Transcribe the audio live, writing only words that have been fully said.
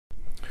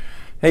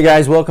Hey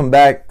guys, welcome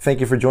back. Thank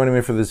you for joining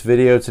me for this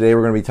video. Today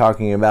we're going to be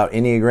talking about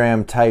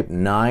Enneagram Type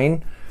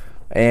 9.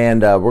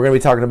 And we're going to be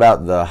talking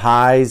about the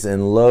highs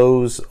and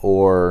lows,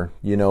 or,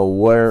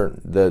 where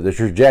the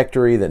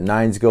trajectory that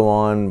 9s go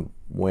on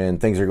when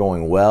things are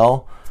going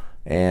well.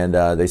 And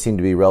they seem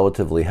to be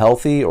relatively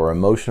healthy or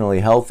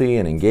emotionally healthy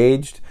and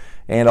engaged.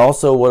 And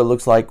also what it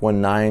looks like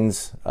when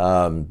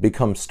 9s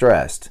become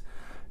stressed.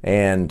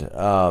 And,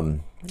 so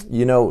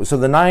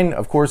the 9,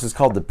 of course, is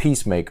called the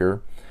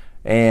peacemaker.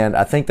 And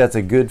I think that's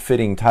a good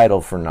fitting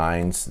title for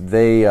 9s.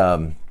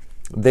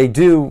 They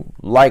do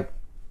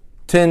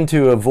tend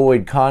to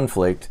avoid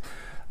conflict,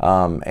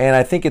 and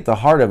I think at the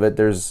heart of it,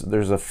 there's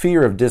a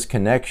fear of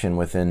disconnection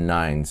within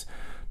 9s.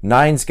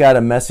 9s got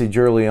a message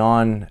early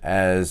on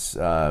as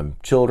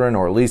children,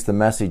 or at least the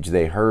message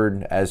they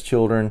heard as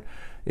children,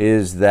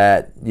 is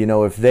that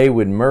if they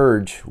would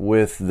merge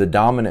with the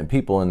dominant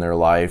people in their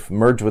life,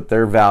 merge with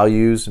their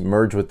values,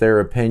 merge with their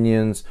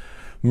opinions,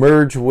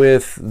 merge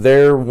with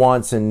their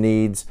wants and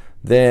needs,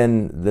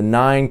 then the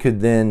 9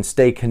 could then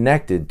stay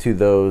connected to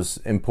those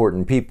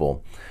important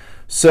people.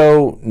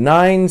 So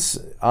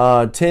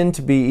 9s tend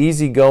to be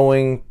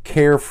easygoing,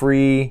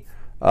 carefree,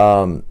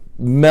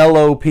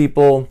 mellow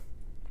people.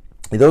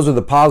 Those are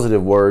the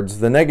positive words.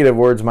 The negative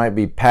words might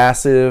be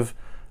passive,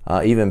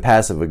 even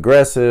passive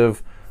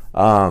aggressive,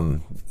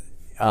 lazy.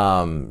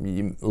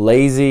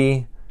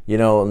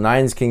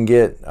 9s can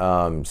get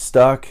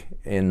stuck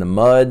in the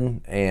mud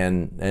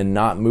and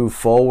not move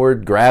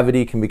forward.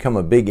 Gravity can become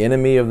a big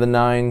enemy of the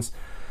 9s,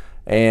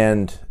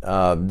 and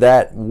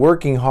that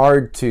working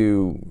hard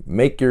to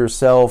make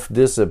yourself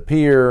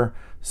disappear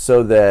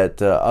so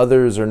that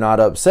others are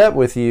not upset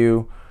with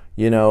you,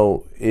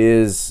 can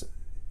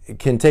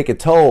take a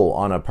toll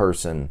on a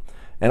person.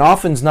 And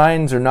often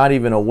 9s are not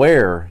even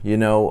aware,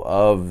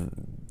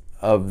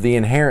 of the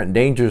inherent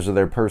dangers of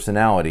their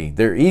personality.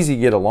 They're easy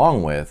to get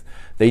along with.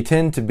 They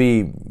tend to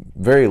be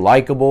very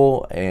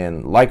likable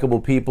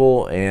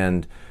people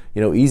and,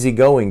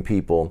 easygoing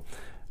people.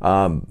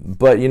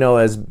 But,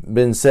 as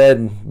been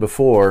said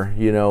before,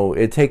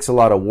 it takes a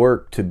lot of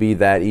work to be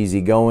that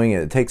easygoing,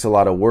 and it takes a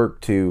lot of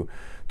work to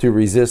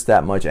resist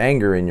that much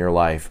anger in your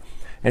life.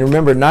 And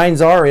remember,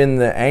 9s are in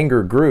the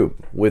anger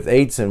group with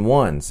 8s and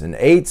 1s. And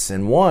 8s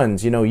and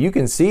 1s, you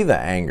can see the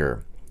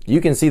anger. You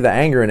can see the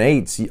anger in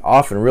 8s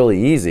often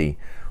really easy.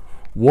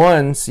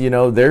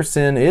 1s, their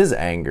sin is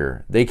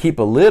anger. They keep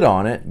a lid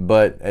on it,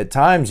 but at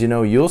times,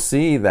 you'll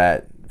see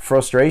that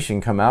frustration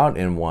come out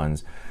in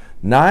 1s.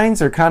 9s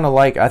are kind of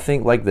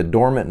like the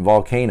dormant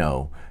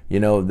volcano.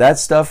 That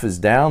stuff is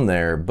down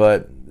there,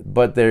 but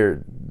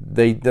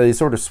they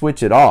sort of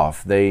switch it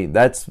off.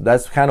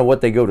 That's kind of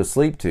what they go to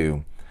sleep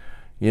to.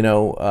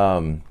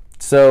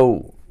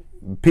 So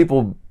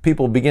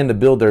people begin to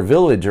build their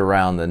village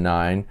around the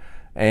 9,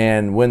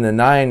 and when the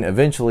 9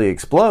 eventually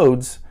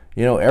explodes,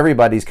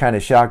 everybody's kind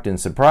of shocked and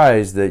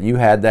surprised that you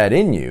had that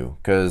in you,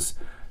 because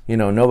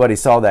nobody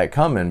saw that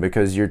coming,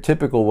 because your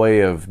typical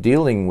way of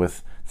dealing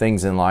with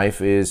things in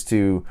life is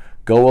to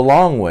go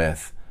along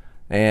with.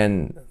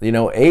 And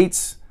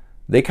 8s,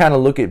 they kind of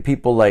look at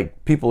people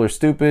like people are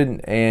stupid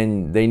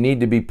and they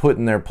need to be put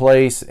in their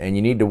place and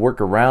you need to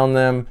work around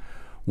them.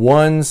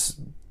 1s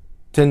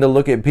tend to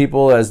look at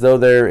people as though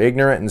they're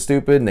ignorant and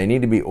stupid and they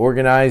need to be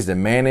organized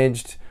and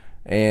managed,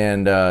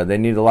 and they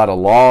need a lot of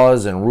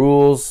laws and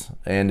rules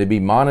and to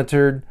be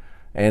monitored.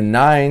 And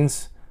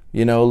 9s,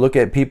 look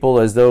at people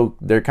as though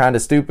they're kind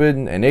of stupid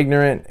and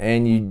ignorant,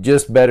 and you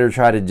just better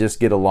try to just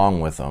get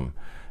along with them.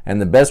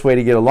 And the best way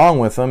to get along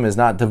with them is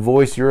not to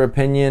voice your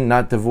opinion,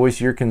 not to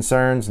voice your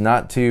concerns,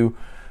 not to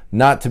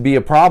be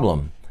a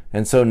problem.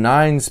 And so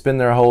 9s spend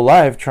their whole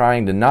life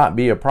trying to not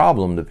be a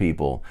problem to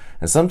people.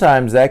 And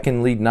sometimes that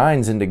can lead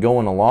 9s into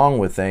going along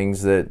with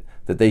things that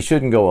they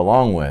shouldn't go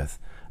along with.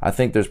 I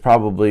think there's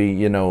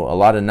probably, a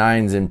lot of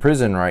 9s in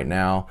prison right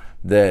now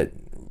that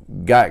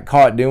got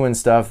caught doing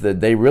stuff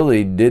that they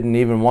really didn't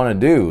even want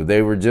to do.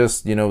 They were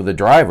just, the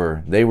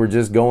driver. They were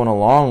just going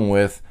along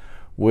with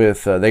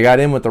they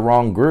got in with the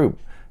wrong group.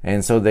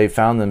 And so they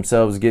found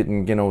themselves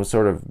getting,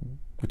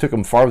 took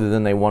them farther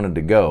than they wanted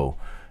to go.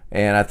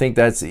 And I think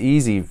that's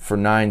easy for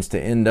 9s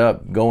to end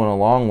up going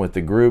along with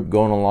the group,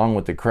 going along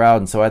with the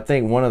crowd. And so I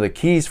think one of the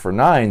keys for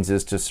 9s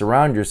is to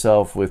surround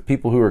yourself with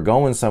people who are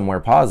going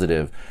somewhere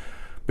positive,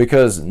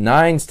 because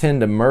 9s tend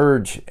to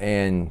merge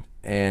and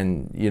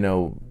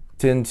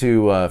tend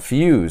to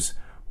fuse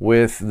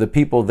with the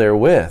people they're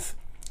with.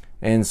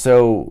 And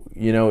so,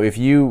 if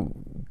you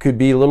could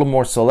be a little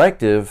more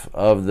selective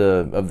of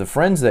the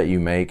friends that you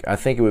make, I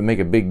think it would make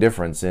a big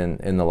difference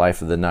in the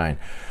life of the 9.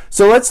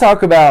 So let's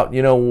talk about,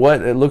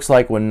 what it looks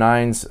like when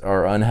 9s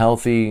are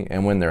unhealthy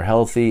and when they're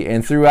healthy.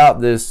 And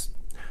throughout this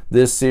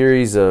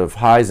series of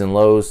highs and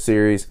lows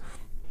series,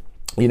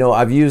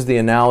 I've used the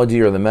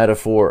analogy or the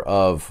metaphor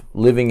of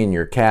living in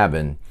your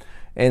cabin.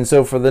 And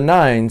so for the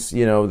 9s,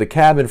 the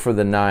cabin for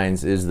the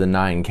 9s is the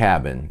 9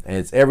 cabin. And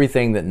it's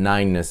everything that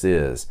 9ness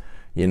is.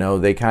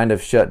 They kind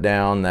of shut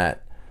down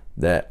that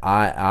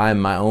I'm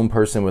my own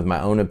person with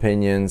my own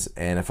opinions.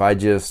 And if I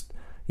just,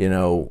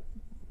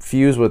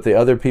 fuse with the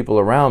other people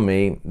around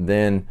me,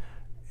 then,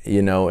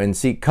 and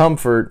seek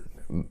comfort,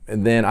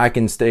 then I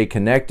can stay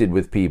connected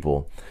with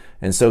people.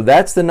 And so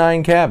that's the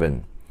 9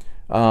 cabin.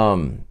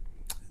 On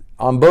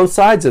both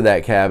sides of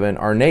that cabin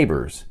are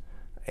neighbors.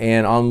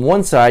 And on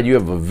one side, you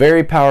have a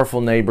very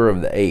powerful neighbor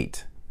of the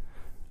 8.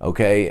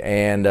 Okay,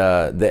 and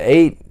the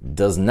 8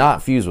 does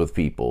not fuse with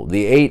people.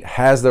 The 8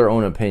 has their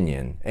own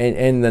opinion.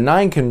 And the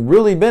 9 can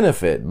really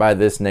benefit by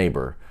this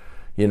neighbor,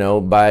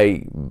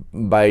 by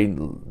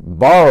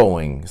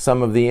borrowing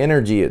some of the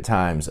energy at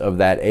times of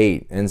that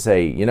 8 and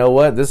say, you know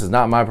what, this is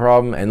not my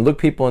problem, and look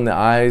people in the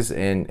eyes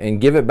and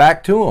give it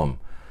back to them.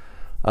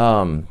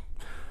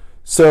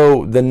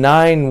 So the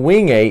 9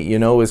 wing 8,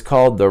 is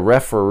called the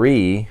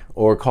referee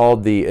or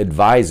called the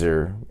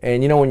advisor.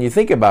 And when you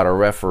think about a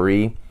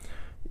referee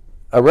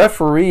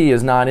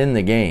is not in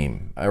the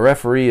game. A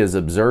referee is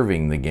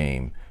observing the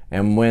game.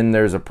 And when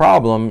there's a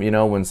problem,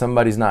 when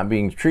somebody's not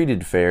being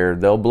treated fair,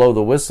 they'll blow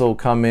the whistle,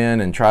 come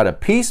in and try to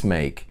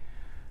peacemake.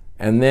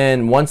 And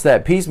then once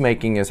that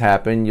peacemaking has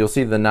happened, you'll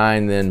see the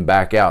 9 then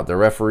back out. The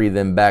referee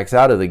then backs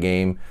out of the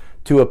game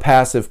to a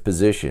passive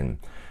position.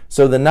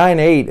 So the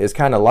 9-8 is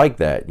kind of like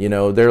that.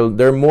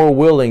 They're more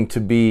willing to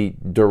be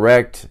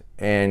direct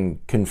and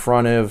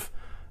confrontive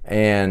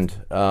and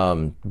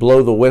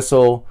blow the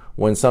whistle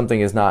when something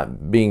is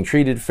not being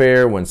treated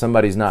fair, when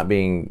somebody's not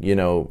being,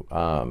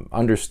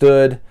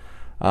 understood.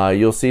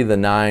 You'll see the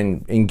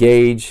 9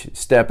 engage,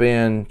 step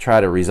in, try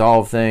to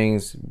resolve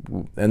things,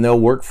 and they'll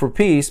work for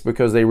peace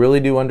because they really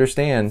do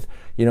understand,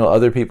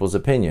 other people's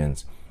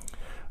opinions.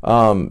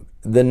 The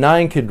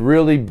 9 could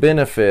really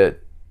benefit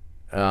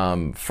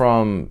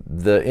from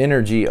the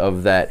energy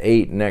of that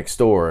 8 next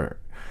door.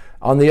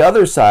 On the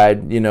other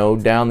side,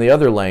 down the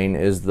other lane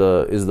is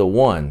the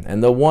 1.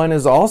 And the 1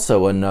 is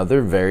also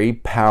another very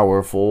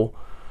powerful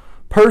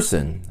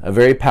person, a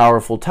very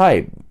powerful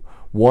type.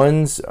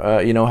 Ones,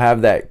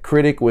 have that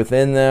critic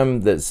within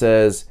them that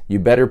says, you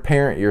better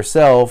parent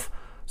yourself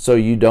so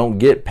you don't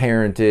get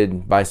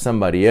parented by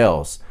somebody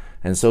else.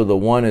 And so the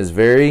 1 is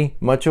very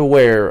much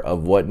aware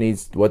of what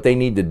they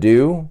need to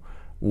do,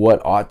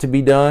 what ought to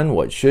be done,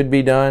 what should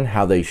be done,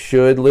 how they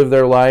should live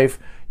their life,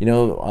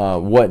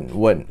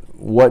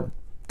 what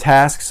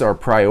tasks are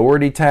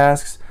priority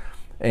tasks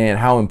and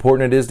how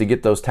important it is to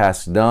get those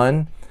tasks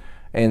done.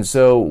 And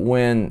so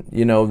when,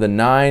 the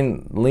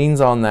 9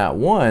 leans on that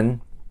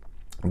 1,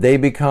 they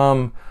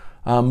become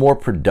more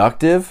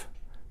productive.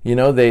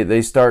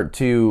 They start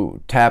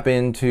to tap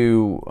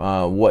into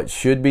what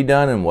should be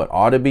done and what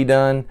ought to be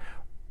done.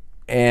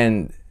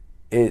 And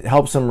it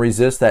helps them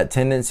resist that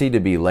tendency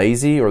to be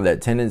lazy or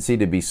that tendency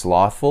to be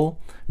slothful.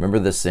 Remember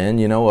the sin,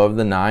 of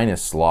the 9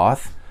 is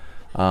sloth.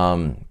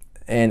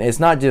 And it's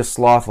not just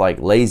sloth like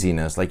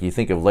laziness, like you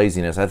think of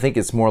laziness. I think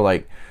it's more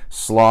like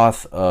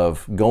sloth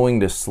of going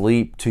to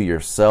sleep to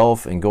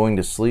yourself and going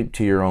to sleep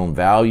to your own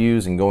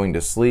values and going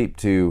to sleep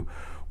to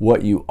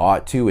what you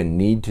ought to and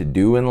need to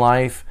do in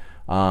life,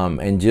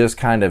 and just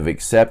kind of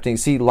accepting.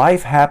 See,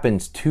 life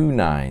happens to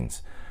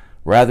 9s.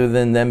 Rather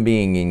than them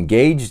being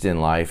engaged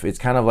in life, it's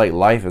kind of like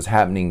life is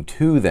happening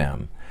to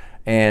them.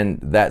 And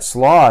that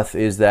sloth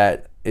is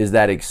that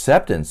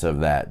acceptance of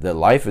that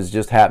life is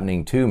just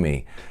happening to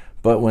me.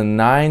 But when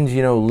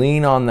 9s,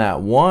 lean on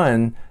that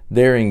 1,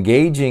 they're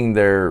engaging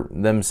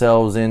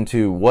themselves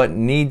into what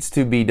needs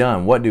to be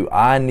done. What do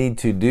I need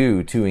to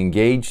do to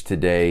engage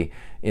today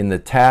in the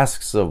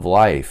tasks of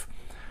life?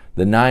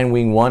 The 9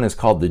 wing 1 is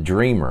called the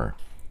dreamer.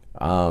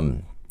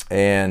 And,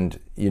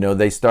 the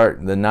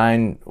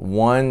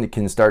 9-1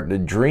 can start to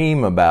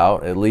dream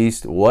about at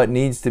least what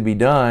needs to be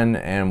done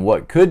and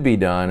what could be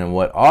done and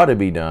what ought to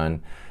be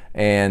done.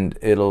 And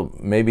it'll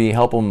maybe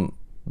help them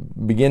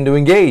begin to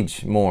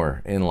engage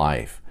more in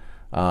life,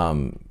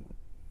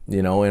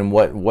 in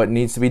what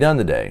needs to be done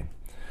today.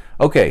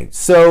 Okay,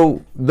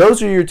 so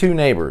those are your 2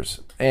 neighbors,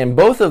 and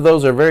both of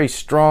those are very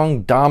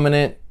strong,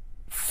 dominant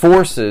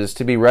forces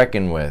to be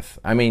reckoned with.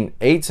 I mean,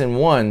 8s and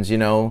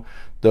 1s,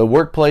 the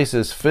workplace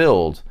is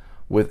filled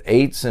with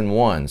 8s and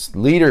 1s.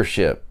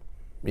 Leadership,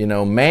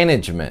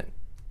 management.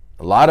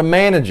 A lot of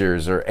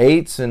managers are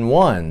 8s and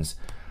 1s.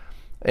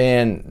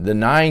 And the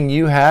 9,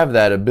 you have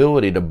that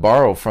ability to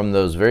borrow from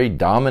those very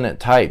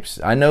dominant types.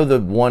 I know the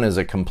 1 is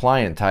a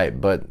compliant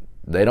type, but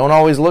they don't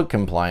always look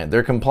compliant.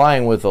 They're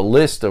complying with a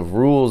list of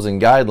rules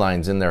and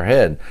guidelines in their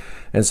head.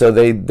 And so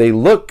they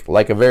look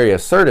like a very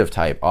assertive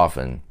type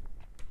often.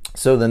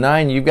 So the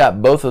 9, you've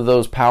got both of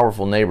those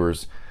powerful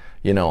neighbors,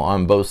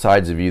 on both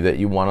sides of you that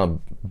you want to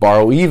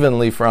borrow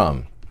evenly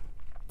from.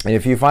 And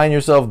if you find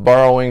yourself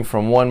borrowing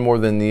from one more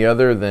than the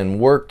other, then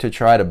work to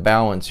try to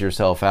balance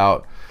yourself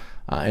out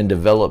and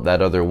develop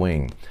that other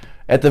wing.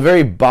 At the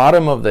very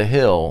bottom of the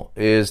hill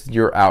is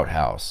your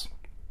outhouse.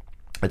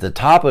 At the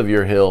top of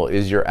your hill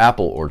is your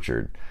apple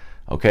orchard.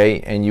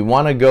 Okay, and you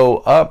want to go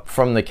up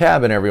from the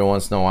cabin every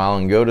once in a while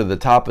and go to the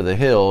top of the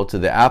hill to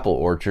the apple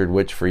orchard,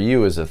 which for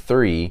you is a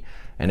 3,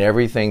 and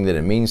everything that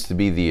it means to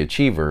be the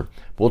achiever.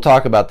 We'll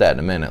talk about that in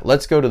a minute.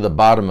 Let's go to the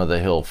bottom of the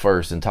hill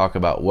first and talk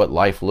about what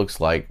life looks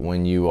like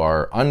when you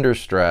are under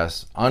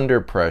stress,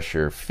 under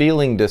pressure,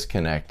 feeling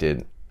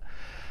disconnected,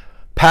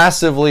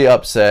 passively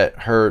upset,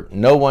 hurt,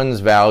 no one's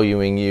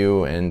valuing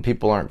you, and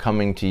people aren't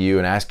coming to you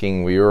and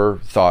asking your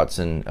thoughts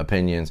and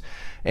opinions.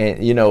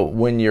 And you know,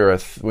 when you're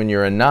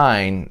a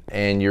 9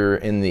 and you're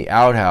in the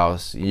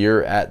outhouse,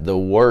 you're at the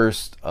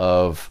worst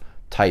of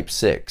type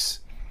 6.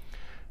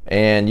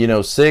 And you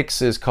know,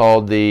 6 is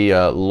called the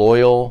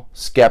loyal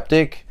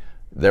skeptic.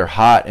 They're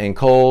hot and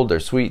cold, they're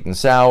sweet and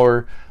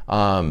sour.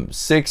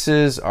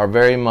 6s are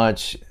very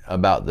much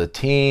about the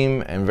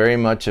team and very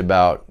much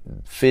about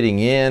fitting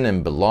in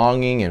and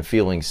belonging and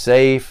feeling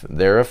safe.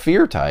 They're a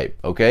fear type,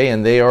 okay?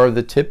 And they are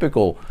the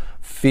typical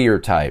fear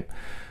type.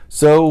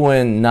 So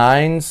when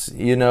 9s,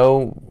 you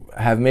know,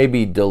 have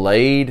maybe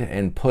delayed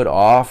and put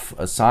off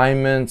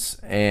assignments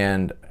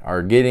and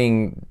are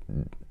getting,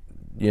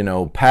 you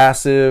know,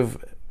 passive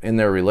in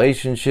their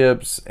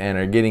relationships and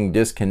are getting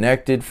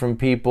disconnected from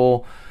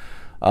people,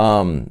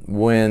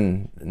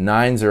 when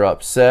 9s are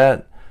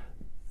upset,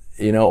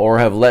 you know, or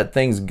have let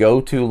things go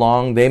too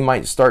long, they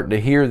might start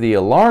to hear the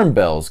alarm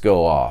bells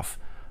go off,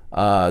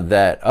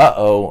 that,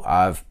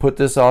 I've put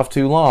this off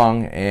too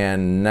long,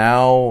 and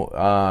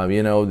now,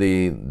 you know,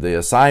 the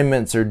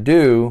assignments are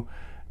due,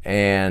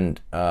 and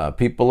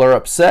people are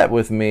upset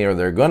with me, or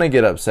they're going to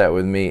get upset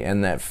with me,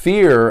 and that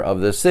fear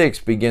of the 6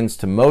 begins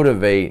to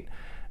motivate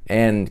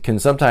and can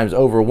sometimes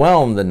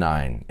overwhelm the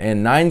 9.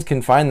 And 9s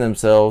can find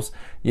themselves,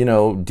 you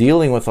know,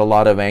 dealing with a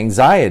lot of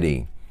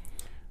anxiety,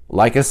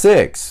 like a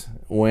 6,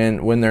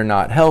 when they're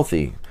not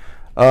healthy.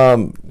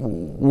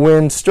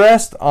 When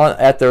stressed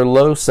at their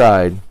low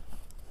side,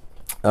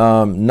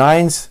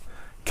 9s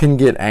can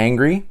get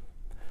angry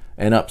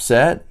and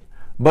upset,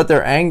 but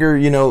their anger,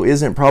 you know,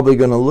 isn't probably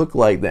going to look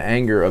like the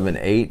anger of an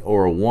 8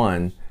 or a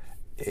 1,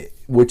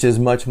 which is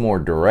much more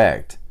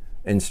direct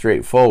and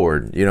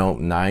straightforward. You know,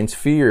 9s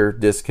fear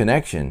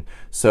disconnection,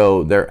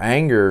 so their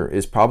anger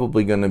is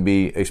probably going to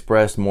be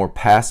expressed more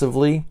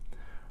passively,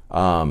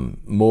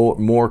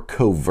 more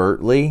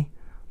covertly,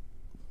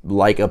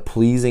 like a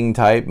pleasing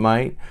type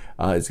might.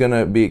 It's going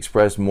to be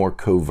expressed more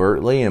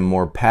covertly and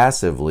more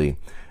passively,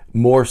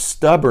 more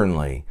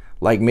stubbornly,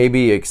 like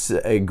maybe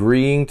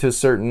agreeing to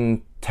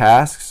certain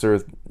tasks,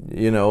 or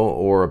you know,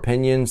 or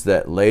opinions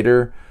that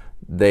later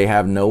they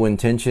have no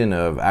intention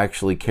of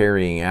actually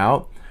carrying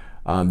out.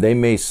 They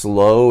may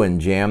slow and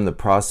jam the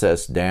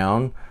process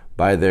down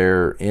by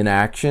their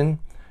inaction,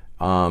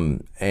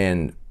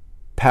 and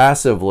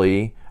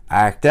passively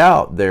act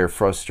out their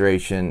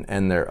frustration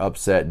and their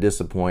upset,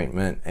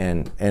 disappointment,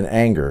 and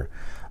anger.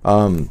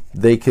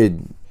 They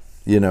could,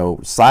 you know,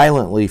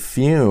 silently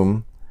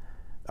fume,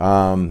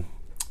 you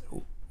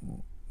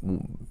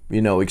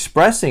know,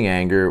 expressing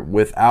anger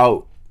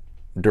without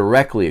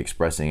directly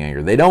expressing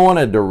anger. They don't want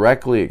to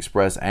directly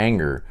express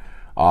anger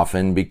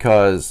often,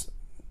 because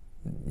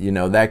you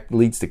know, that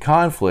leads to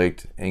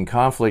conflict, and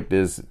conflict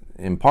is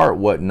in part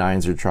what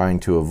 9s are trying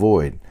to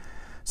avoid.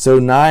 So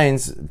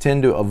 9s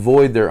tend to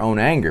avoid their own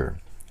anger,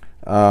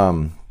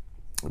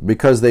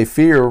 because they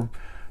fear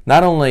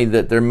not only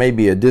that there may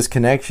be a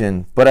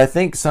disconnection, but I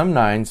think some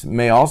 9s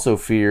may also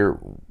fear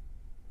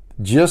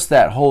just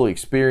that whole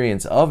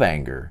experience of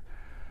anger.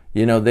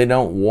 You know, they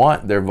don't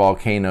want their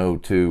volcano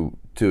to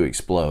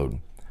explode.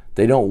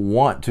 They don't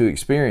want to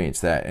experience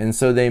that, and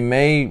so they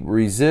may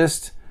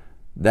resist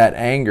that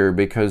anger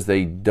because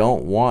they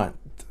don't want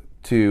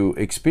to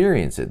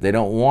experience it. They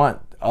don't want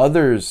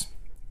others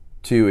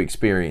to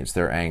experience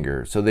their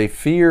anger. So they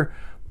fear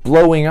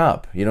blowing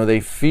up. You know, they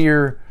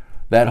fear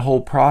that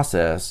whole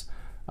process.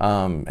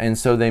 And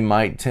so they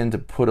might tend to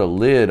put a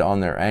lid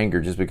on their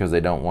anger just because they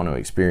don't want to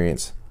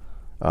experience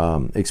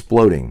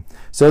exploding.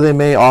 So they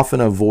may often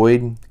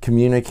avoid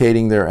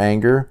communicating their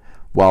anger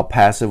while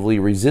passively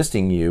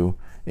resisting you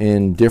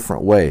in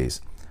different ways.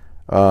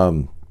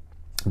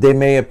 They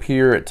may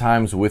appear at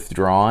times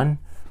withdrawn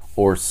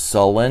or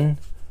sullen,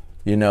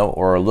 you know,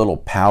 or a little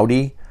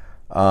pouty.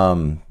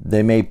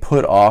 They may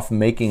put off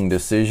making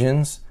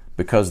decisions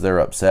because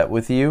they're upset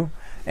with you.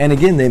 And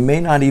again, they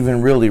may not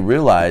even really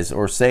realize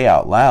or say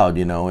out loud,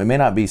 you know, it may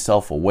not be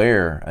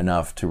self-aware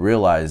enough to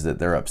realize that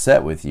they're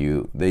upset with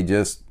you.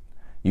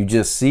 You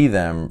just see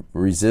them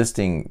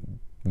resisting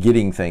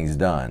getting things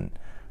done,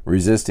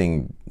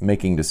 resisting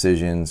making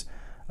decisions,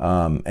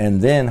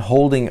 and then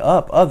holding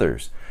up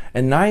others.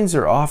 And 9s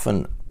are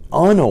often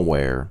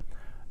unaware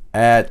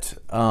at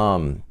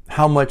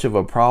how much of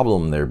a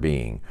problem they're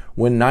being.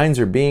 When 9s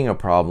are being a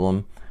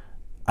problem,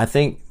 I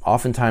think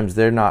oftentimes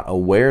they're not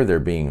aware they're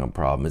being a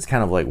problem. It's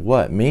kind of like,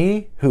 what,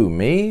 me? Who,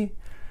 me?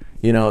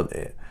 You know,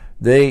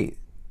 you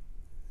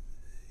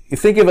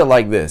think of it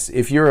like this.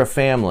 If you're a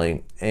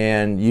family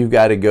and you've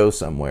got to go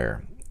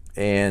somewhere,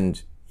 and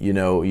you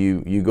know,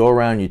 you go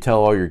around, you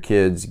tell all your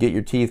kids, get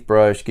your teeth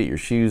brushed, get your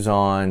shoes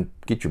on,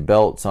 get your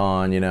belts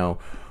on, you know,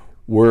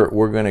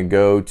 we're going to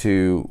go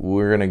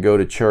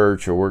to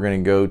church, or we're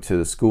going to go to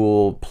the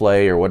school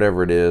play, or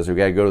whatever it is. We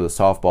got to go to the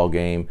softball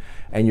game,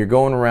 and you're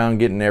going around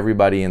getting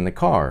everybody in the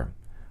car.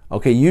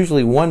 Okay,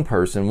 usually one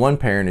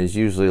parent is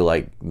usually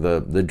like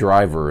the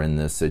driver in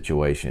this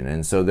situation,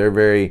 and so they're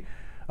very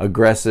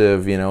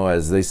aggressive,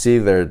 as they see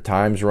their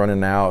time's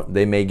running out,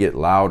 they may get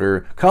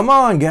louder. Come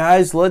on,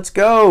 guys, let's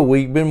go.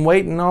 We've been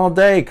waiting all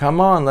day. Come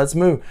on, let's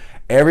move.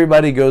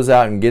 Everybody goes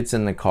out and gets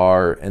in the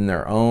car in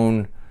their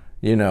own,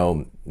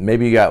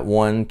 maybe you got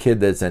one kid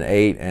that's an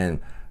 8 and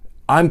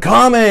I'm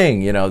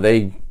coming,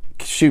 they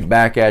shoot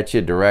back at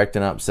you direct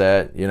and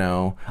upset,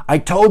 I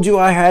told you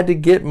I had to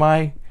get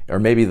or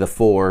maybe the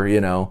 4,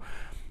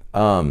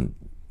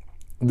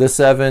 the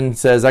 7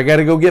 says, I got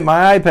to go get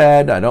my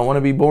iPad. I don't want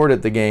to be bored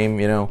at the game,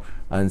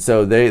 And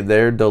so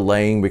they're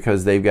delaying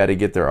because they've got to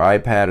get their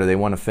iPad or they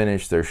want to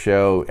finish their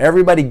show.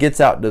 Everybody gets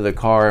out to the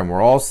car and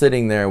we're all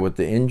sitting there with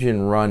the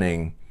engine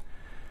running.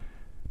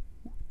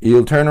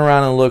 You'll turn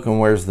around and look, and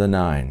where's the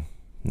 9?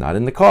 Not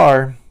in the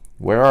car.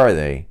 Where are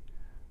they?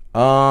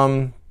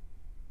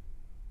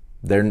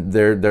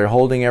 They're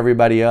holding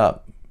everybody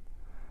up.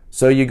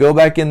 So you go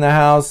back in the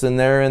house and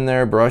they're in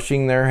there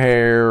brushing their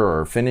hair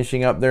or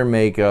finishing up their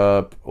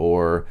makeup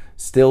or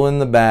still in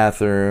the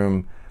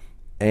bathroom,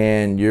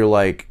 and you're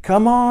like,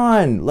 come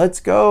on, let's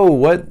go.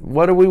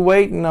 What are we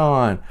waiting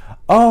on?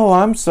 Oh,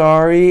 I'm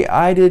sorry.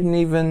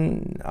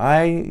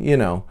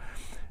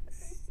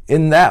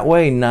 In that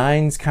way,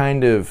 9s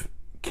kind of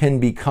can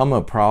become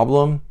a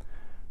problem,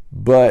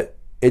 but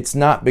it's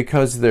not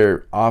because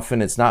they're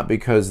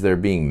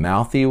being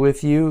mouthy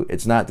with you.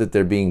 It's not that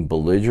they're being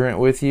belligerent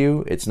with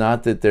you. It's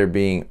not that they're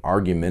being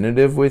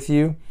argumentative with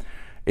you.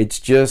 It's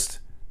just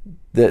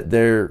that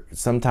they're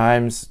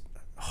sometimes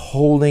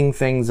holding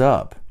things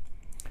up.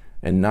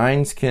 And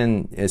 9s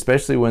can,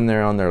 especially when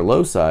they're on their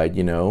low side,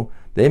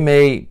 they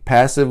may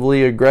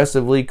passively,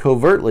 aggressively,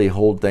 covertly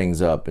hold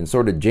things up and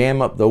sort of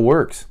jam up the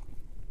works.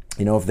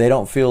 If they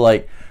don't feel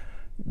like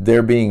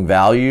they're being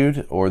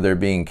valued or they're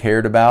being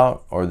cared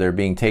about or they're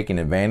being taken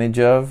advantage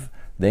of,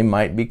 they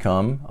might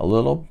become a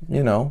little,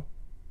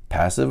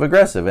 passive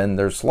aggressive, and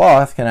their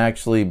sloth can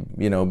actually,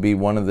 be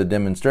one of the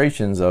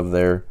demonstrations of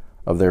their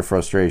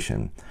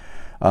frustration.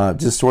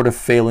 Just sort of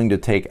failing to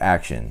take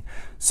action.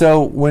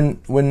 So when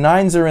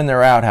 9s are in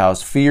their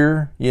outhouse,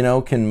 fear,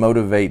 can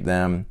motivate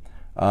them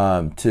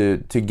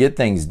to get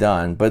things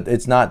done, but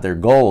it's not their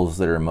goals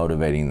that are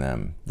motivating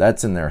them.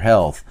 That's in their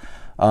health.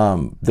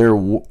 Their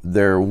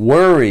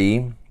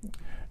worry,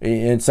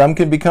 and some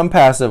can become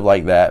passive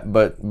like that,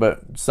 but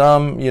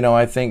some,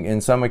 I think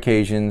in some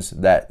occasions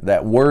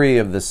that worry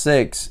of the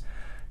 6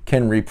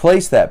 can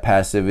replace that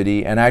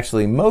passivity and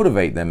actually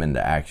motivate them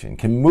into action,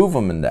 can move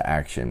them into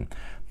action.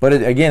 But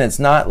again, it's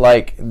not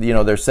like,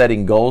 they're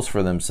setting goals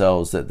for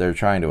themselves that they're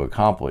trying to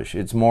accomplish.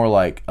 It's more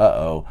like,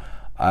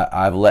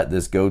 I've let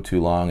this go too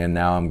long and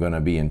now I'm going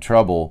to be in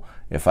trouble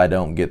if I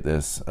don't get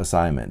this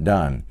assignment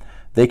done.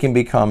 They can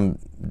become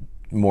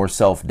more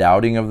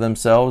self-doubting of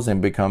themselves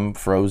and become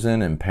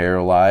frozen and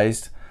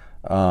paralyzed.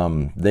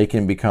 They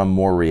can become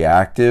more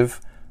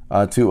reactive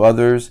to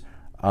others.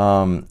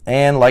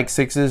 And like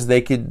 6s,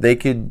 they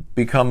could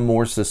become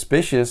more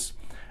suspicious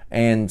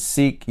and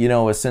seek,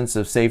 a sense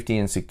of safety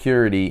and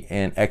security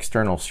in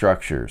external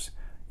structures,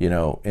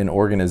 in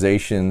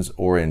organizations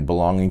or in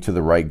belonging to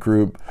the right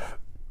group.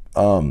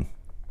 And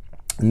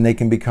they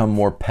can become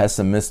more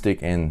pessimistic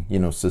and,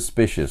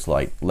 suspicious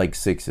like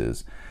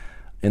 6s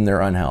in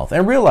their unhealth.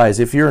 And realize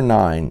if you're a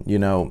 9,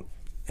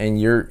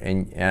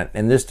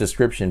 and this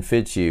description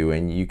fits you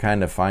and you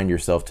kind of find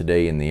yourself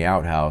today in the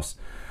outhouse,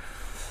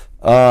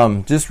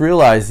 just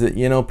realize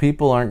that,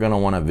 people aren't going to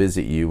want to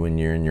visit you when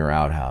you're in your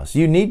outhouse.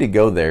 You need to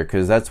go there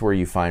because that's where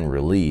you find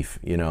relief.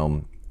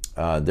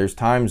 There's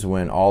times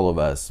when all of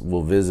us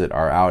will visit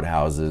our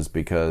outhouses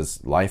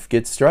because life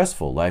gets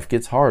stressful, life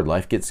gets hard,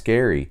 life gets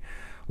scary,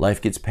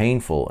 life gets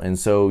painful. And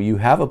so you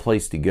have a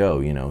place to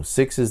go.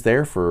 6 is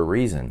there for a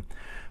reason.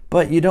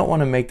 But you don't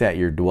want to make that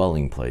your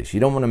dwelling place. You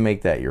don't want to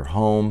make that your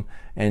home.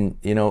 And,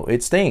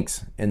 it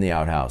stinks in the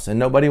outhouse. And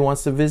nobody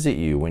wants to visit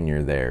you when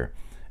you're there.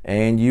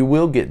 And you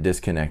will get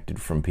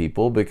disconnected from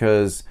people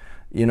because,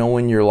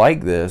 when you're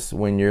like this,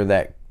 when you're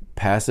that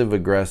passive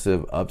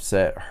aggressive,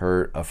 upset,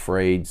 hurt,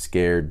 afraid,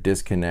 scared,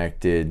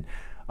 disconnected,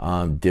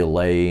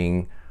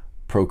 delaying,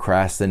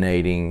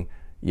 procrastinating,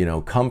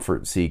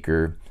 comfort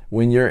seeker,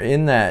 when you're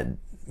in that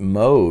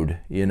mode,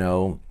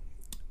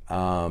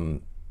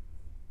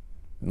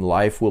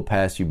 life will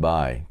pass you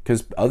by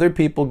because other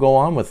people go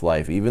on with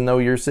life, even though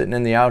you're sitting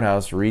in the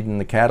outhouse reading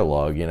the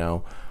catalog,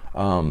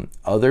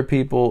 other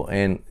people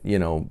and,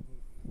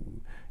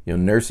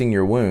 nursing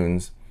your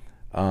wounds,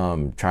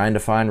 trying to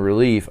find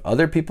relief.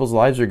 Other people's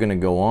lives are going to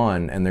go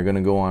on, and they're going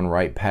to go on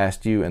right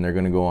past you, and they're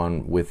going to go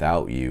on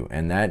without you.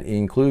 And that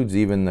includes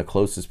even the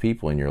closest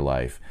people in your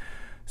life.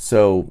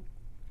 So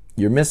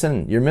you're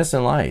missing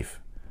life.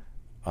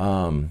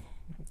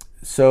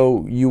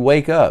 So you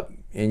wake up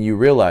and you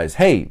realize,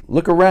 hey,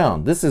 look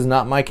around. This is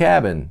not my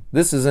cabin.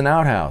 This is an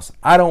outhouse.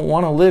 I don't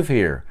want to live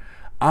here.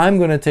 I'm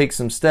going to take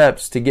some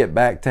steps to get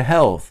back to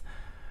health.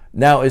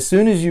 Now, as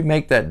soon as you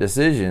make that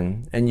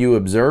decision and you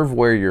observe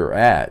where you're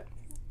at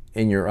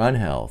in your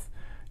unhealth,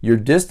 you're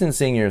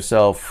distancing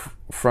yourself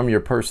from your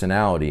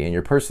personality, and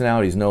your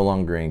personality is no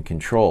longer in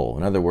control.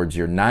 In other words,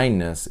 your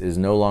 9ness is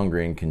no longer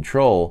in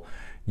control.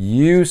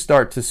 You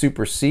start to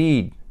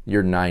supersede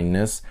your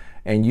nineness,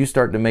 and you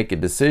start to make a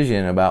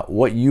decision about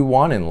what you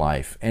want in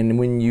life.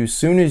 And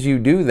soon as you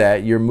do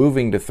that, you're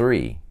moving to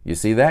 3. You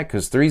see that?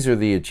 Because 3s are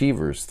the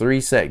achievers. 3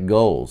 set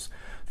goals.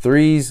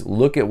 3s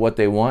look at what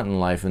they want in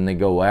life and they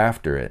go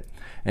after it.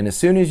 And as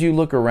soon as you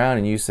look around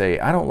and you say,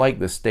 I don't like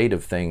the state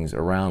of things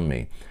around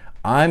me,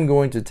 I'm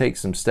going to take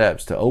some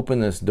steps to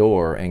open this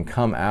door and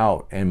come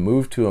out and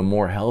move to a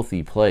more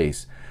healthy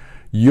place,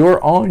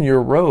 you're on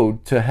your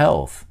road to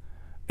health.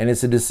 And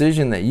it's a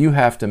decision that you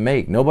have to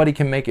make. Nobody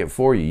can make it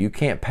for you. You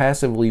can't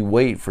passively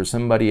wait for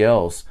somebody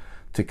else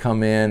to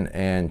come in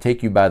and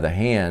take you by the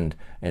hand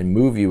and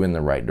move you in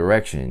the right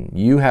direction.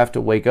 You have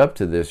to wake up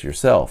to this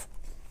yourself.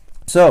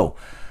 So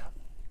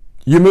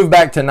you move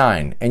back to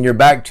 9 and you're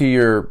back to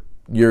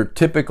your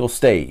typical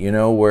state,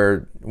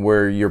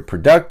 where you're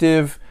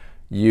productive,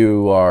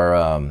 you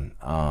are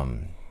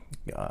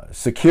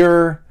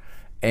secure,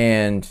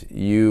 and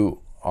you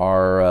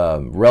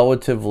are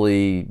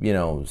relatively,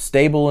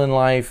 stable in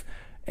life,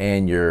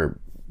 and you're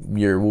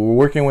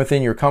working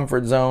within your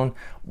comfort zone.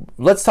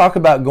 Let's talk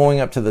about going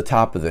up to the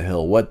top of the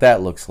hill, what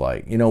that looks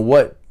like.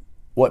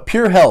 What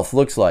pure health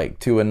looks like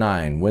to a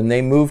 9 when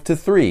they move to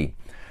 3.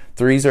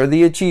 3s are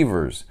the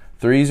achievers.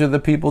 3s are the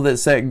people that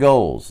set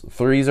goals.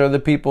 3s are the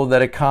people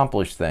that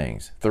accomplish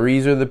things.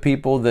 3s are the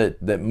people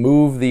that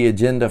move the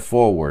agenda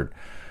forward.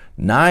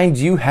 9s,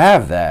 you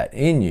have that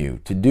in you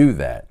to do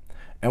that.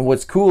 And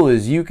what's cool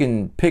is you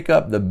can pick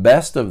up the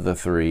best of the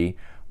 3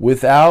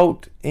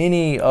 without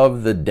any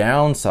of the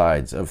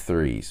downsides of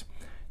 3s.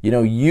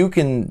 You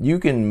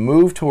can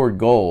move toward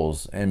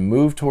goals and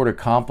move toward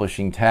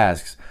accomplishing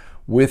tasks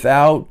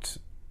without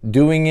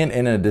doing it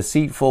in a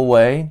deceitful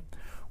way,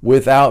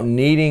 without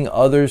needing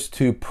others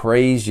to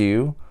praise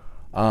you,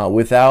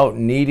 without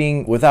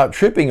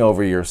tripping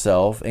over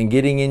yourself and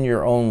getting in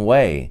your own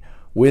way,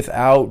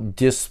 without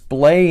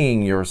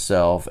displaying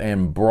yourself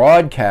and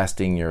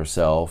broadcasting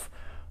yourself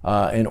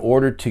in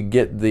order to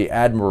get the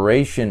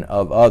admiration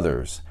of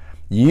others.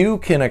 You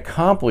can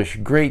accomplish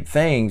great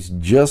things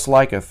just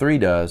like a 3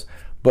 does,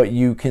 but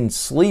you can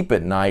sleep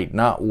at night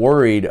not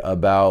worried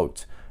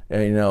about,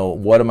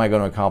 what am I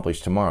going to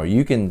accomplish tomorrow?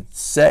 You can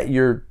set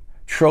your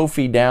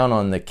trophy down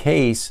on the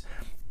case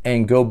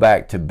and go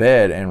back to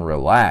bed and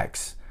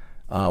relax,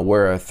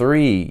 where a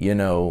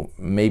 3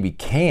 maybe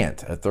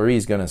can't. A 3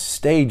 is going to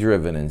stay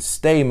driven and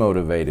stay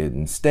motivated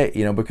and stay,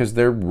 because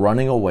they're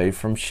running away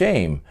from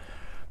shame.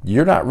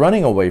 You're not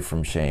running away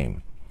from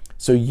shame.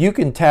 So you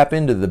can tap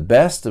into the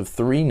best of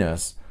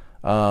 3ness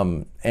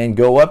and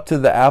go up to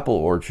the apple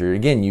orchard.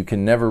 Again, you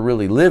can never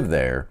really live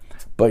there,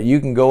 but you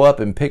can go up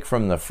and pick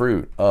from the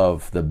fruit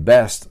of the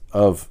best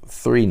of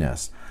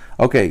 3ness.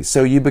 Okay,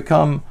 so you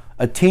become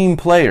a team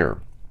player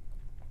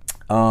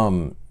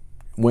when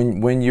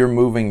you're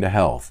moving to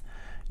health.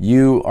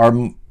 You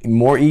are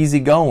more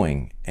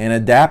easygoing and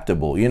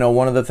adaptable.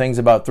 One of the things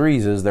about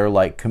 3s is they're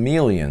like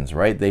chameleons,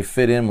 right? They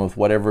fit in with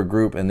whatever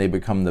group and they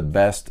become the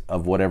best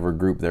of whatever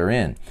group they're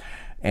in.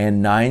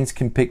 And 9s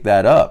can pick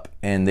that up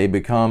and they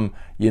become,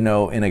 in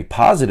a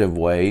positive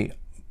way,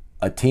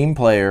 a team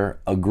player,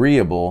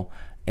 agreeable,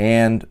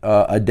 and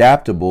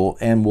adaptable,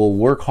 and will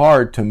work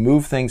hard to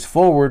move things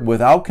forward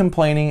without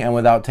complaining and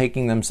without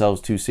taking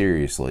themselves too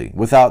seriously,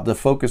 without the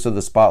focus of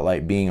the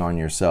spotlight being on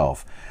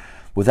yourself,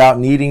 without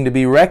needing to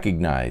be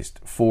recognized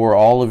for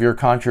all of your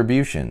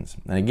contributions.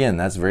 And again,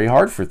 that's very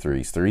hard for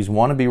 3s. 3s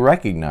want to be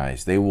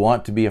recognized. They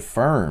want to be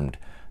affirmed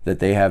that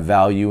they have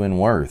value and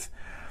worth.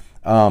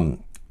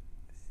 Can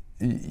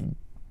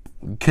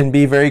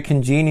be very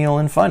congenial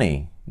and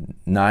funny.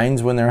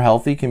 9s, when they're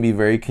healthy, can be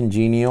very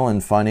congenial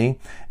and funny,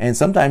 and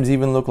sometimes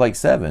even look like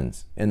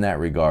 7s in that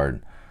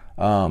regard.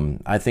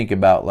 I think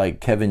about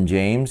like Kevin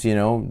James,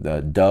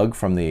 Doug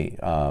from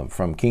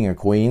King of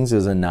Queens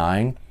is a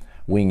 9,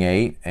 wing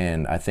 8,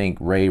 and I think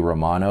Ray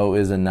Romano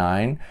is a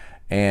 9,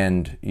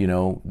 and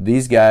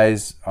these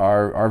guys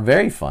are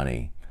very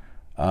funny.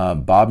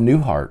 Bob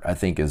Newhart, I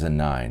think, is a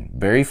 9,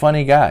 very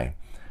funny guy.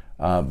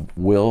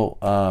 Will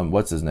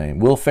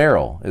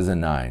Ferrell is a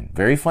 9,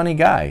 very funny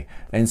guy.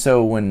 And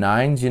so when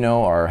 9s,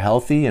 are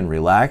healthy and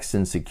relaxed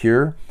and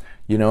secure,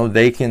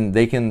 they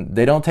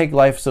don't take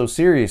life so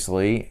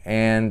seriously,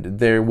 and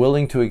they're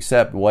willing to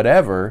accept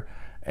whatever,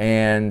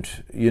 and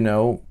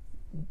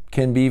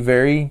can be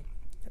very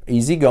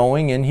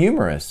easygoing and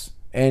humorous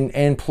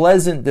and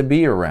pleasant to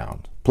be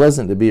around.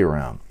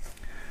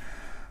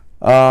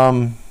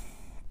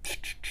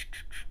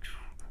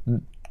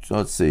 So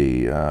let's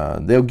see.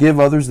 They'll give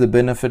others the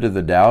benefit of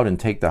the doubt and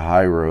take the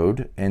high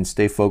road and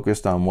stay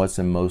focused on what's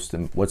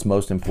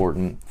most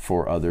important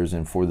for others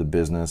and for the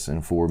business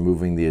and for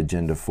moving the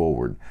agenda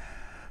forward.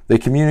 They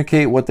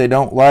communicate what they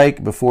don't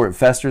like before it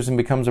festers and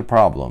becomes a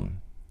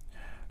problem.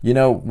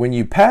 When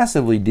you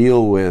passively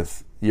deal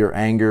with your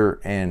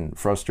anger and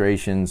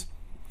frustrations,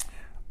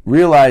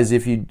 realize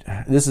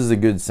this is a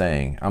good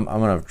saying. I'm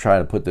going to try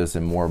to put this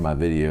in more of my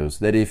videos,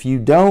 that if you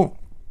don't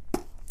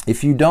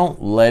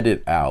let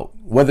it out,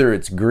 whether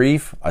it's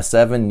grief, a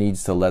 7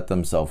 needs to let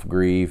themselves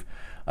grieve,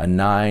 a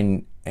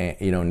 9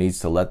 needs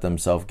to let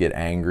themselves get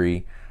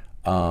angry.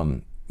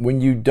 when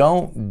you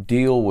don't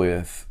deal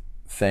with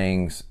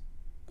things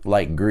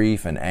like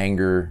grief and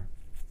anger,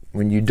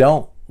 when you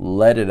don't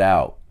let it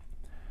out,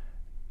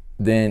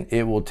 then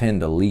it will tend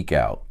to leak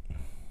out.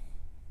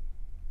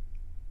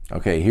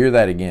 Okay, hear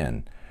that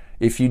again.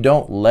 If you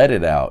don't let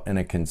it out in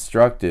a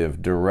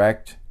constructive,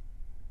 direct,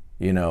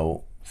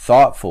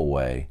 thoughtful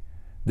way,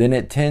 then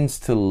it tends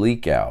to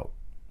leak out.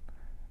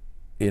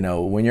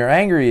 When you're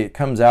angry, it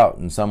comes out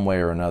in some way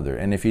or another.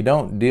 And if you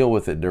don't deal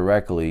with it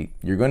directly,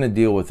 you're going to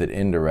deal with it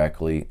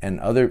indirectly, and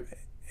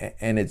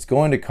it's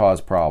going to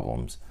cause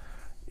problems.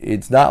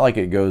 It's not like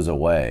it goes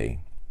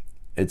away.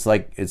 It's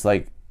like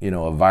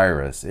a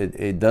virus.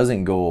 It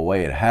doesn't go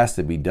away. It has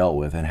to be dealt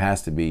with and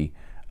has to be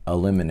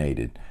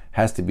eliminated,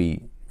 has to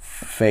be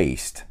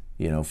faced.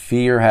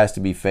 Fear has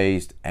to be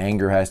faced,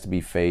 anger has to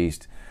be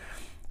faced,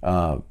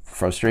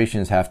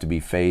 frustrations have to be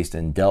faced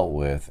and dealt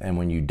with. And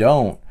when you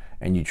don't,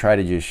 and you try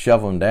to just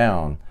shove them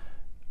down,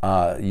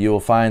 you'll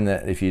find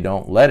that if you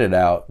don't let it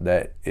out,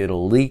 that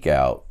it'll leak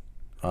out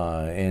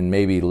in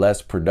maybe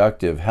less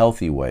productive,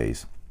 healthy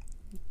ways.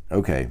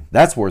 Okay,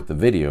 that's worth the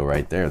video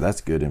right there. That's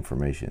good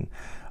information.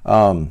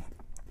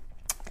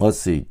 Let's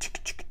see.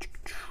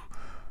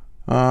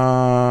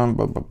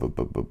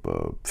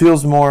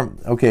 Feels more,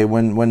 okay,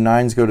 when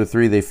nines go to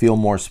 3, they feel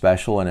more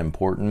special and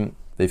important.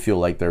 They feel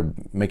like they're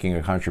making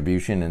a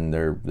contribution and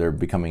they're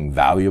becoming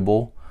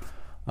valuable,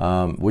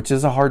 which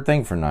is a hard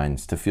thing for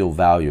nines, to feel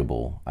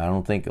valuable. I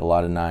don't think a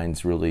lot of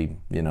nines really,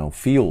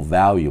 feel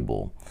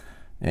valuable.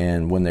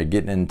 And when they're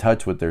getting in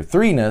touch with their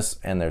 3-ness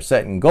and they're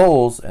setting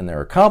goals and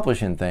they're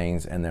accomplishing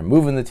things and they're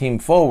moving the team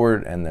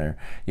forward and they're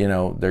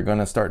going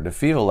to start to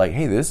feel like,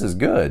 hey, this is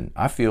good.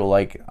 I feel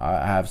like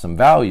I have some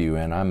value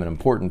and I'm an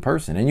important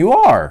person. And you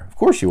are. Of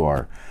course you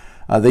are.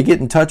 They get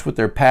in touch with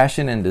their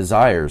passion and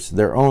desires,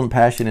 their own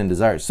passion and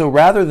desires. So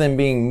rather than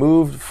being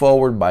moved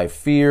forward by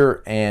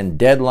fear and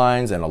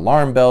deadlines and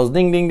alarm bells,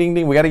 ding, ding, ding,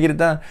 ding, we got to get it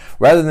done.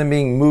 Rather than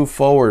being moved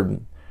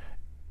forward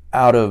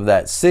out of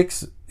that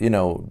 6,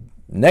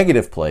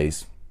 negative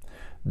place,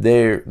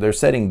 they're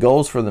setting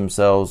goals for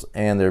themselves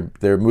and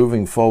they're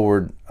moving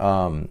forward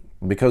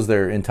because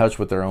they're in touch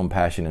with their own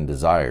passion and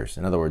desires.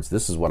 In other words,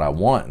 this is what I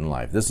want in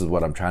life. This is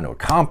what I'm trying to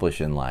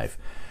accomplish in life.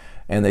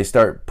 And they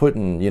start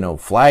putting,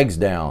 flags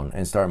down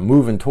and start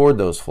moving toward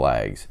those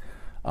flags.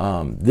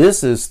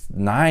 This is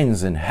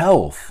nines in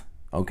health.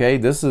 Okay,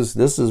 this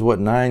is what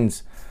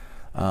nines.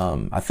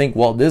 I think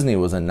Walt Disney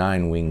was a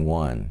 9-wing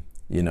one.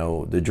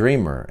 The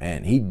dreamer,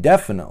 and he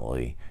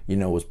definitely,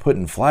 was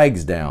putting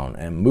flags down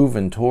and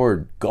moving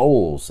toward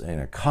goals and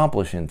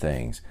accomplishing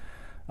things.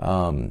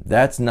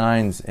 That's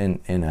nines in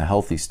a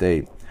healthy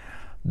state.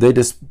 They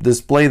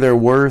display their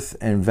worth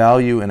and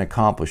value in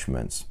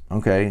accomplishments.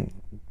 Okay.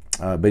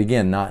 But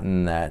again, not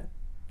in that,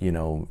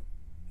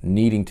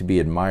 needing to be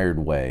admired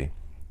way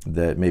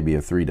that maybe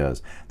a 3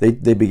 does.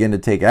 They begin to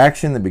take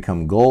action. They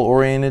become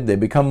goal-oriented. They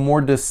become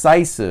more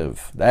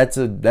decisive. That's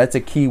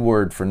a key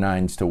word for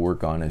nines to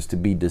work on, is to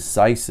be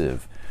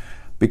decisive.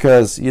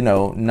 Because,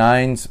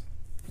 nines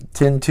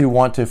tend to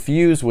want to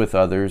fuse with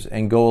others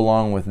and go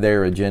along with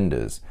their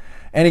agendas.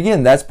 And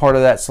again, that's part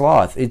of that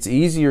sloth. It's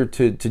easier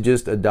to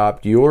just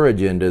adopt your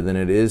agenda than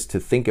it is to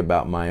think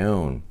about my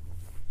own.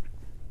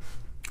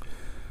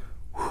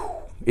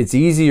 It's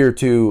easier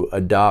to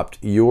adopt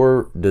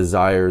your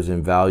desires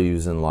and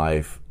values in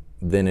life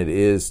than it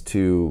is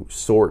to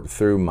sort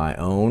through my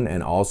own.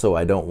 And also,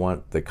 I don't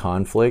want the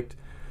conflict.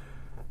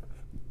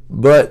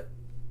 But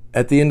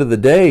at the end of the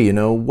day,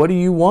 what do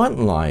you want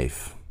in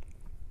life?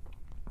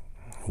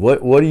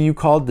 What are you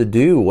called to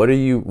do? What are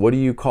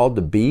you called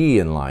to be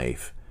in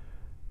life?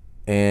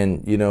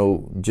 And,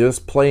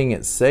 just playing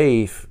it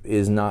safe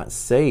is not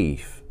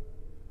safe.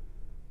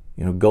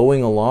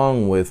 Going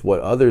along with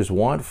what others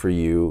want for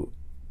you,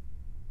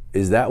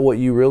 is that what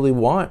you really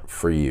want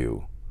for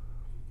you?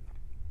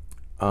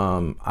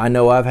 I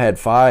know I've had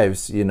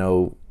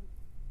 5s,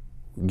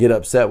 get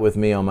upset with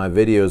me on my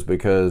videos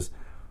because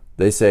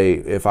they say,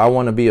 if I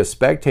want to be a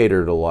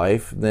spectator to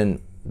life,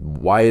 then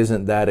why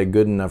isn't that a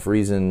good enough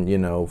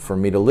reason, for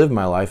me to live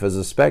my life as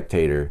a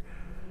spectator?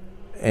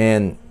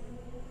 And,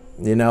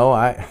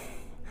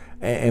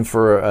 and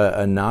for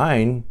a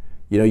 9,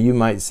 you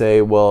might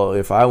say, well,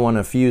 if I want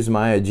to fuse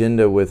my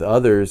agenda with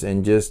others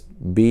and just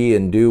be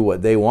and do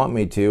what they want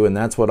me to, and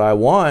that's what I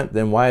want,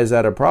 then why is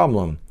that a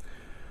problem?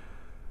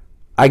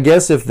 I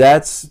guess if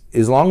that's,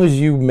 as long as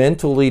you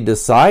mentally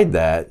decide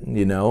that,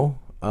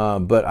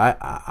 but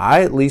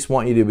I at least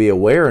want you to be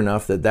aware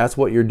enough that that's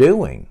what you're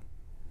doing.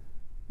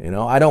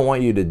 I don't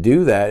want you to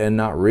do that and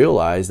not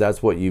realize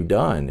that's what you've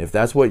done. If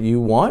that's what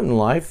you want in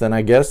life, then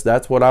I guess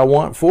that's what I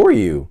want for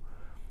you.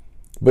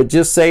 But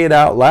just say it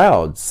out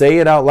loud. Say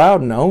it out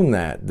loud and own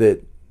that.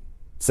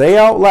 Say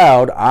out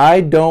loud, I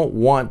don't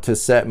want to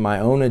set my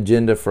own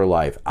agenda for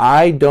life.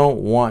 I don't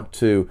want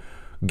to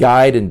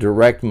guide and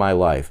direct my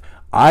life.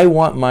 I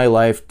want my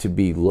life to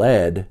be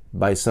led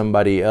by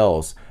somebody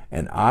else.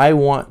 And I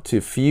want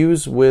to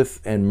fuse with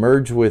and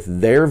merge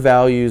with their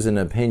values and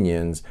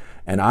opinions.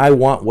 And I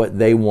want what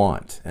they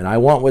want. And I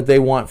want what they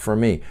want for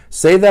me.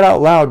 Say that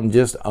out loud and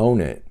just own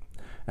it.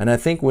 And I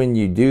think when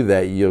you do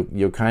that,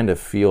 you'll kind of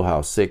feel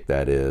how sick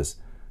that is,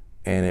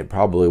 and it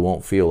probably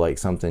won't feel like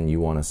something you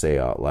want to say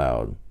out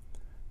loud.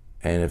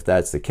 And if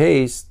that's the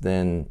case,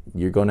 then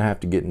you're going to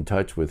have to get in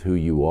touch with who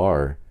you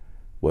are,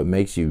 what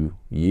makes you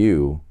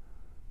you.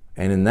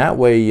 And in that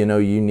way,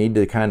 you need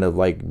to kind of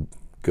like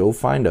go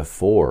find a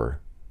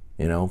 4,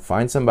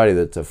 find somebody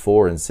that's a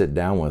 4 and sit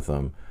down with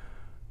them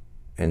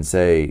and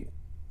say,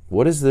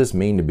 what does this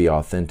mean to be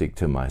authentic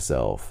to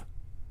myself?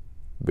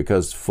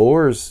 Because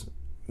 4s,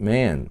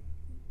 man,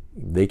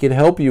 they can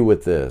help you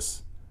with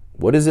this.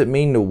 What does it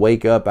mean to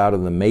wake up out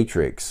of the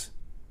matrix?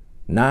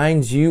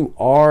 9s, you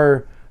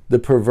are the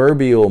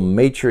proverbial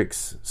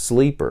matrix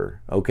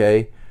sleeper,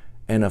 okay?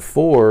 And a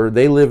 4,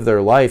 they live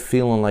their life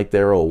feeling like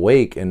they're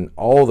awake and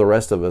all the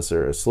rest of us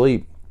are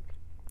asleep.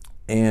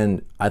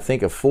 And I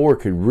think a 4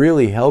 could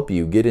really help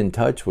you get in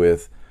touch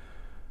with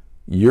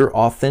your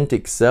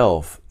authentic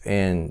self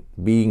and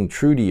being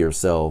true to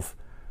yourself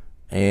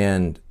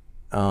and,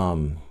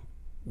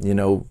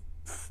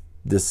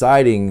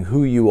 deciding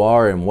who you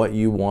are and what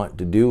you want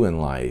to do in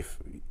life.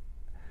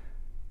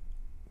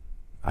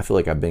 I feel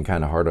like I've been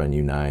kind of hard on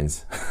you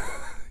 9s.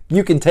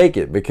 You can take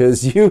it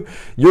because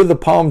you're the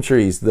palm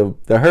trees. The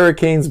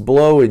hurricanes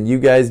blow and you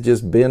guys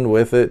just bend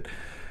with it.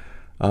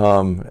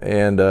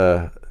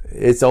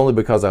 It's only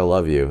because I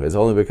love you. It's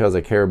only because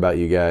I care about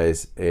you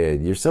guys,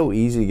 and you're so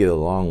easy to get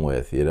along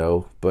with,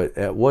 But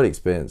at what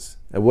expense?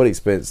 At what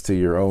expense to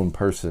your own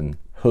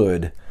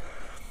personhood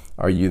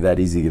are you that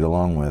easy to get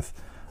along with?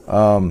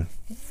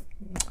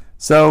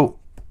 So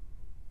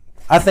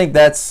I think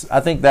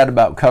that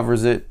about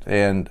covers it,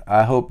 and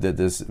I hope that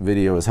this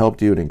video has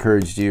helped you and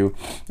encouraged you.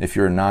 If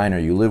you're a 9 or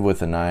you live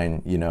with a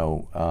 9,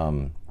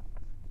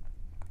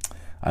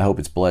 I hope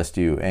it's blessed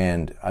you.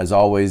 And as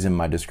always, in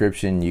my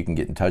description, you can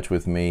get in touch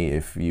with me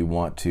if you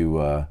want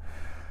to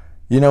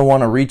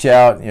want to reach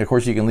out. Of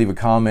course, you can leave a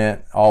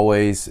comment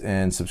always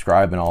and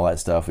subscribe and all that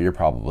stuff. You're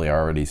probably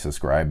already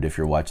subscribed if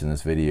you're watching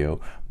this video.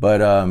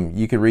 But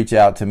you can reach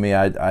out to me.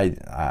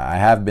 I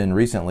have been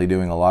recently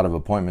doing a lot of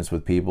appointments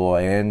with people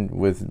and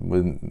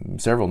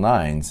with several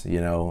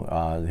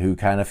 9s, who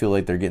kind of feel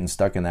like they're getting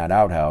stuck in that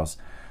outhouse.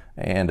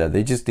 And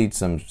they just need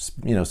some,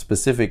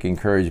 specific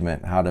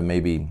encouragement how to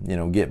maybe,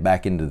 get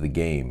back into the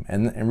game.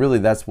 And really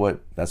that's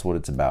what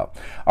it's about.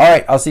 All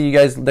right, I'll see you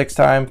guys next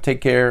time.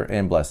 Take care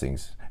and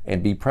blessings.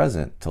 And be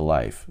present to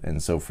life.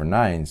 And so for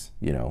 9s,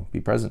 be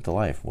present to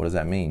life. What does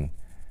that mean?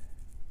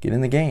 Get in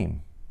the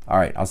game. All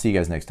right, I'll see you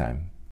guys next time.